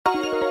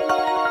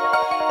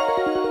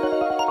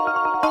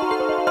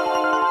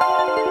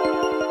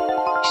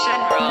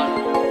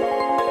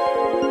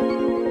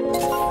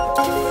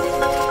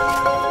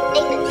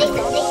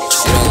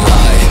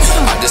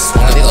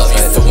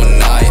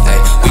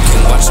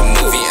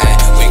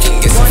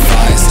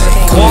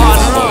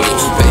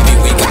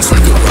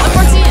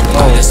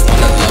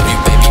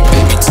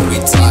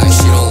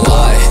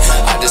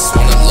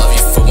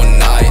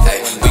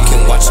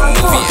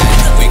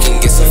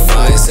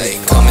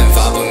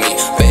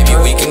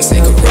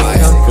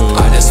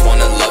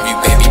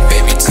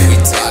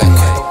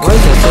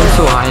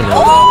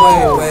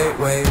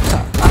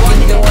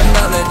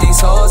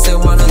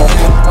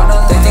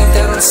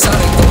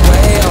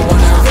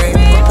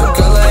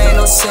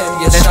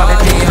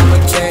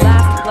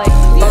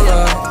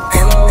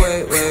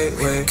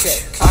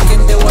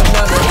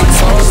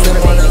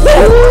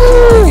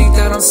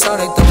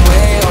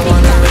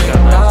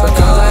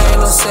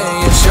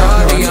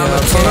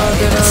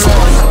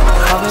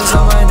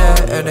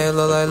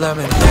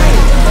lemonade.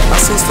 I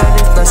see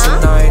steady blessing,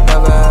 I ain't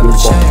never ever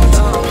changed.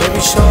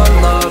 Baby showing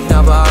love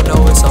now, but I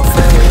know it's all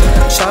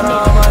fake. Shout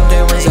out all my day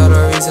ones are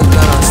the reason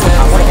that I stay.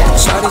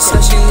 Shawty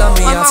said she love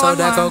me, I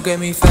told that go get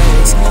me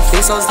face.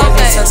 These hoes they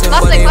be testing,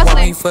 but they want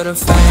me for the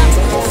fame.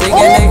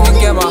 Thinking they can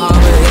get my heart,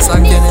 but it's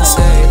like getting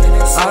saved.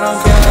 I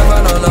don't care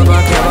about no love, I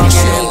care about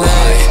getting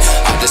paid.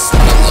 I just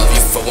wanna love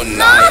you for one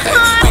night,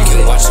 hey. We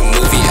can watch a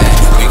movie, hey.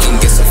 We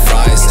can get some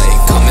fries, hey.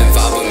 Come and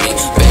vibe with me,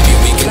 baby,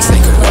 we can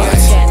take a ride.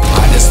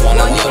 I just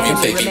wanna love you,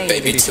 baby,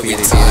 baby, till we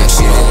die.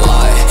 She don't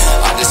lie.